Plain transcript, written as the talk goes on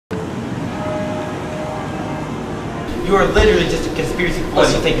You are literally just a conspiracy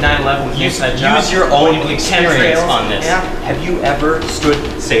theorist. You think 9/11 was an inside job. Use your own experience on this. Yeah. Have you ever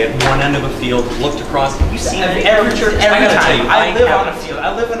stood, say, at one end of a field, looked across? Have you seen the curvature every time? I live on a haven't. field.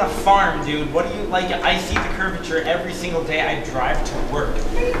 I live in a farm, dude. What do you like? I see the curvature every single day. I drive to work.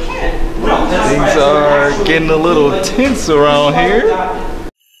 You can't. No, things are getting a little tense around here.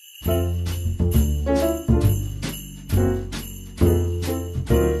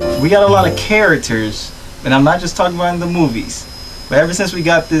 We got a lot of characters, and I'm not just talking about in the movies, but ever since we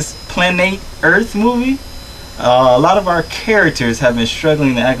got this Planet Earth movie, a lot of our characters have been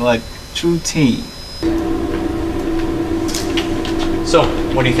struggling to act like true team. So,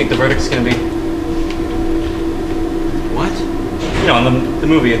 what do you think the verdict's gonna be? What? You know, in the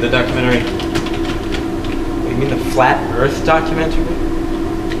movie, the documentary. What, you mean the Flat Earth documentary?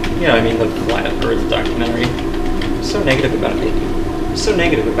 Yeah, I mean the Flat Earth documentary. I'm so negative about it. I'm so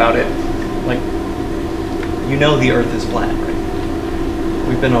negative about it. Like, you know the Earth is flat, right?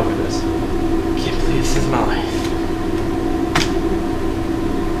 We've been over this. I can't believe this is my life.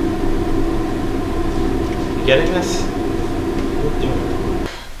 You getting this?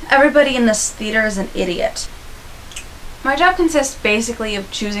 Everybody in this theater is an idiot. My job consists basically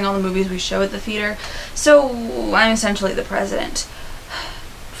of choosing all the movies we show at the theater, so I'm essentially the president.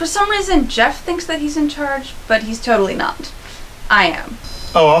 For some reason, Jeff thinks that he's in charge, but he's totally not. I am.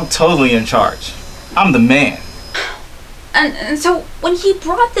 Oh, I'm totally in charge. I'm the man. And so when he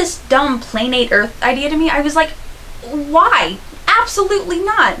brought this dumb Planet Earth idea to me, I was like, why? Absolutely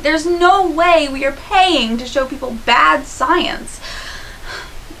not. There's no way we are paying to show people bad science.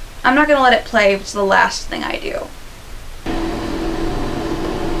 I'm not gonna let it play if it's the last thing I do.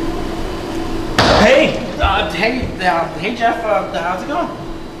 Hey! Hey Jeff, how's it going?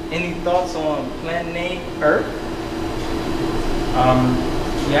 Any thoughts on Planet Earth?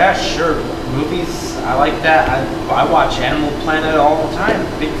 Yeah, sure. Movies, I like that. I watch Animal Planet all the time.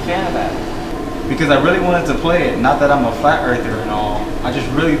 Big fan of that. Because I really wanted to play it. Not that I'm a flat earther and all. I just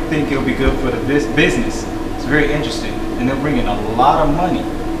really think it'll be good for the business. It's very interesting, and they're bringing a lot of money.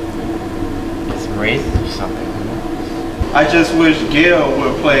 Get some raises or something. I just wish Gail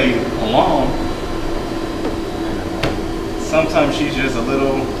would play along. Sometimes she's just a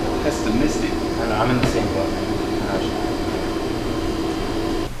little pessimistic. I don't know, I'm in the same boat, man.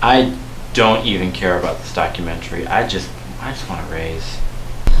 I don't even care about this documentary. I just want to raise.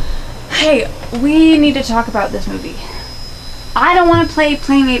 Hey, we need to talk about this movie. I don't want to play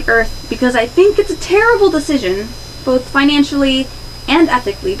Planet Earth because I think it's a terrible decision, both financially and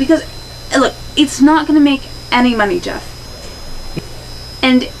ethically, because, look, it's not going to make any money, Jeff.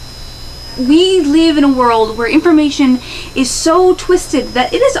 And we live in a world where information is so twisted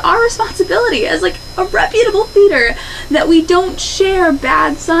that it is our responsibility as like a reputable theater that we don't share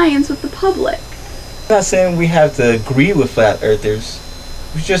bad science with the public. I'm not saying we have to agree with flat earthers.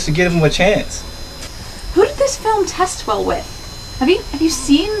 It's just to give them a chance. Who did this film test well with? Have you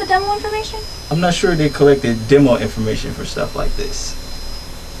seen the demo information? I'm not sure they collected demo information for stuff like this.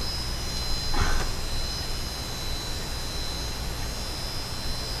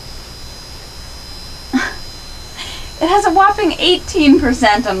 It has a whopping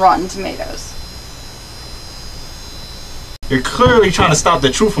 18% on Rotten Tomatoes. You're clearly trying to stop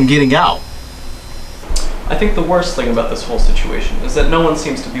the truth from getting out. I think the worst thing about this whole situation is that no one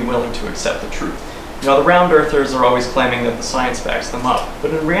seems to be willing to accept the truth. You know, the round earthers are always claiming that the science backs them up,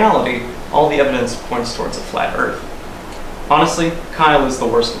 but in reality, all the evidence points towards a flat earth. Honestly, Kyle is the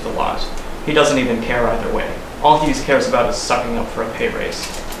worst of the lot. He doesn't even care either way. All he cares about is sucking up for a pay raise.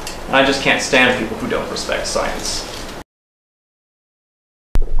 And I just can't stand people who don't respect science.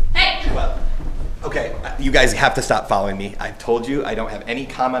 Okay, you guys have to stop following me. I've told you I don't have any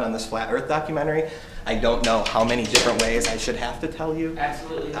comment on this Flat Earth documentary. I don't know how many different ways I should have to tell you.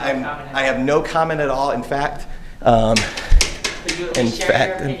 Absolutely. I have no comment at all. In fact,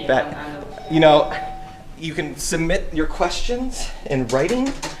 you know, you can submit your questions in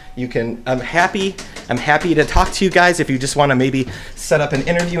writing. You can. I'm happy to talk to you guys if you just want to maybe set up an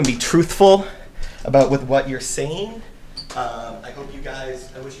interview and be truthful about with what you're saying. I hope you guys.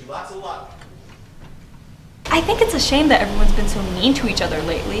 I wish you lots of luck. I think it's a shame that everyone's been so mean to each other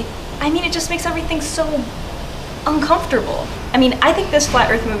lately. I mean, it just makes everything so uncomfortable. I mean, I think this Flat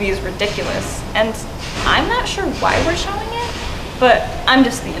Earth movie is ridiculous, and I'm not sure why we're showing it, but I'm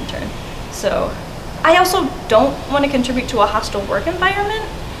just the intern. So, I also don't want to contribute to a hostile work environment.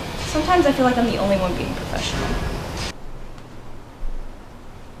 Sometimes I feel like I'm the only one being professional.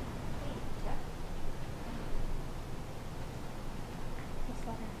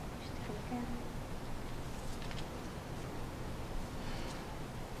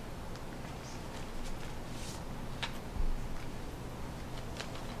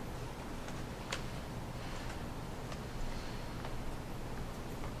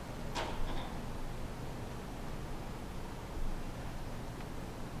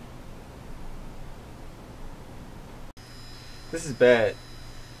 This is bad.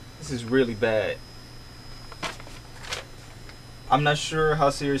 This is really bad. I'm not sure how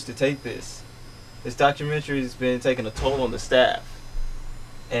serious to take this. This documentary has been taking a toll on the staff.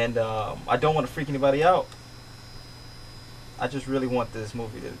 And I don't want to freak anybody out. I just really want this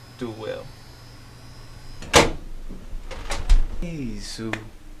movie to do well. Hey, Sue.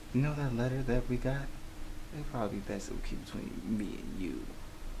 You know that letter that we got? It'd probably be best to keep between me and you.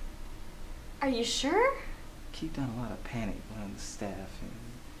 Are you sure? Keep down a lot of panic among the staff and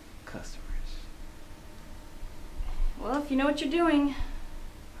customers. Well, if you know what you're doing.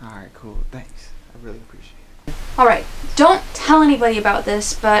 Alright, cool. Thanks. I really appreciate it. Alright, don't tell anybody about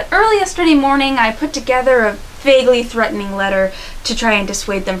this, but early yesterday morning I put together a vaguely threatening letter to try and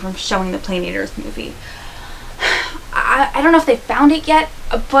dissuade them from showing the Planet Earth movie. I don't know if they found it yet,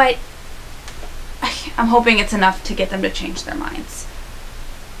 but I'm hoping it's enough to get them to change their minds.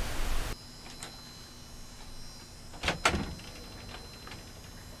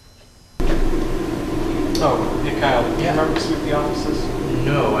 Oh, hey Kyle, do you remember to sweep the offices?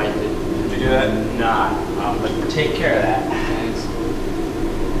 No, I didn't. Did you do that? Nah, but take care of that. Thanks.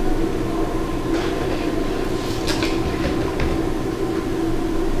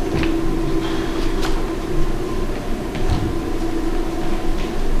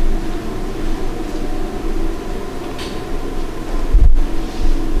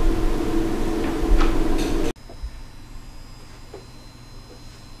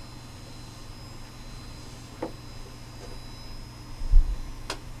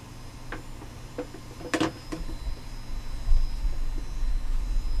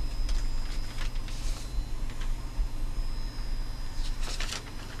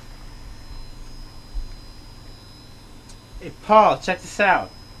 Hey, Paul, check this out.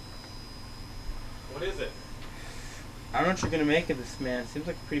 What is it? I don't know what you're gonna make of this, man. Seems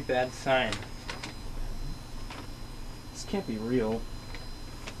like a pretty bad sign. This can't be real.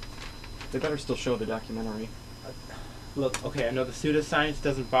 They better still show the documentary. Look, okay, I know the pseudoscience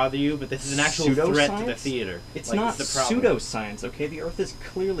doesn't bother you, but this is an actual threat to the theater. It's like, not the problem. pseudoscience, okay? The Earth is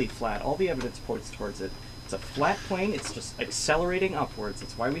clearly flat. All the evidence points towards it. It's a flat plane. It's just accelerating upwards.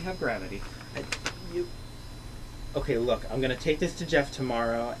 That's why we have gravity. Okay, look, I'm gonna take this to Jeff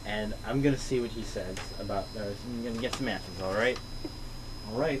tomorrow, and I'm gonna see what he says about. I'm gonna get some answers. All right?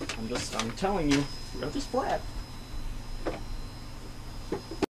 All right. I'm telling you, the Earth is flat.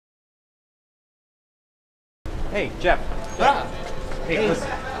 Hey, Jeff. Hey, listen.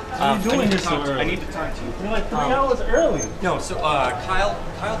 What are you doing this so early? I need to talk to you. You're like 3 hours early. No, so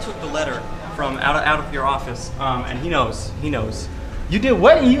Kyle took the letter from out of your office, and he knows. You did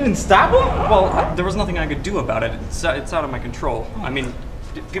what and you didn't stop him? Well, there was nothing I could do about it. It's out of my control. I mean,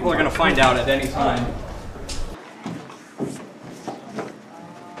 people are gonna find out at any time.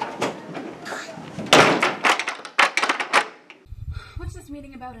 What's this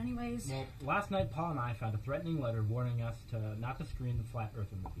meeting about anyways? Well, last night Paul and I found a threatening letter warning us not to screen the Flat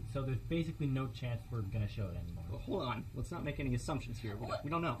Earther movie, so there's basically no chance we're going to show it anymore. Well, hold on. Let's not make any assumptions here. We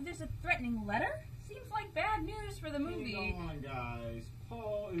don't know. There's a threatening letter? Seems like bad news for the movie. Hey, come on, guys.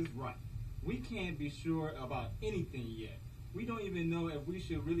 Paul is right. We can't be sure about anything yet. We don't even know if we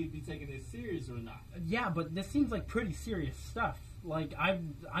should really be taking this serious or not. Yeah, but this seems like pretty serious stuff. Like,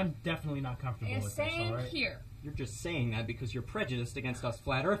 I'm definitely not comfortable with this, alright? Here. You're just saying that because you're prejudiced against us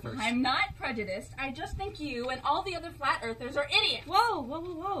flat earthers. I'm not prejudiced. I just think you and all the other flat earthers are idiots.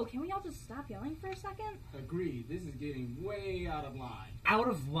 Whoa. Can we all just stop yelling for a second? Agreed. This is getting way out of line. Out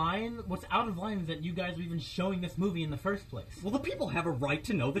of line? What's out of line is that you guys are even showing this movie in the first place. Well, the people have a right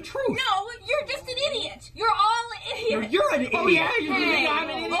to know the truth. No, you're just an idiot. You're all idiots. You're an idiot. Oh, yeah? You Hey. think I'm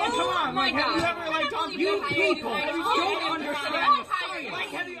an idiot? Oh, Come on. my Like, have you God. ever, like, talked to You people Have you don't understand the Like,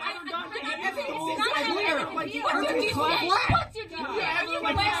 science. have you ever gone to Everything's any not clear? happening. Like, you What's ever your been deal? flat? What's your deal? Yeah, Are you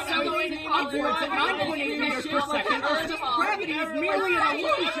like, accelerating upwards at 9.8 meters per second. Gravity is merely an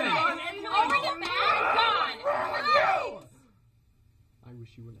illusion. Oh, bring it back. Gone. No. I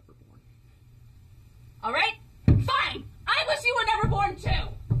wish you were never born. All right. Fine. I wish you were never born too.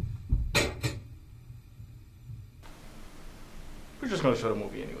 We're just gonna show the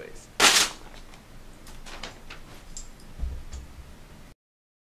movie anyways.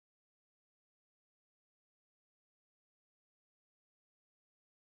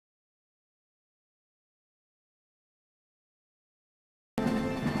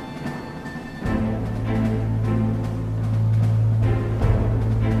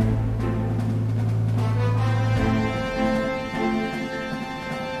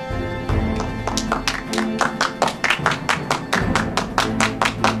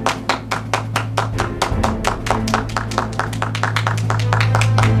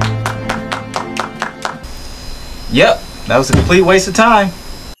 Yep, That was a complete waste of time.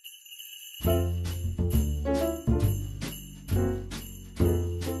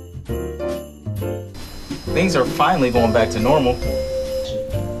 Things are finally going back to normal.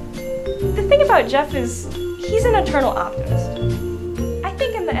 The thing about Jeff is, he's an eternal optimist. I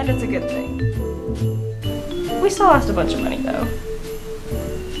think in the end it's a good thing. We still lost a bunch of money though.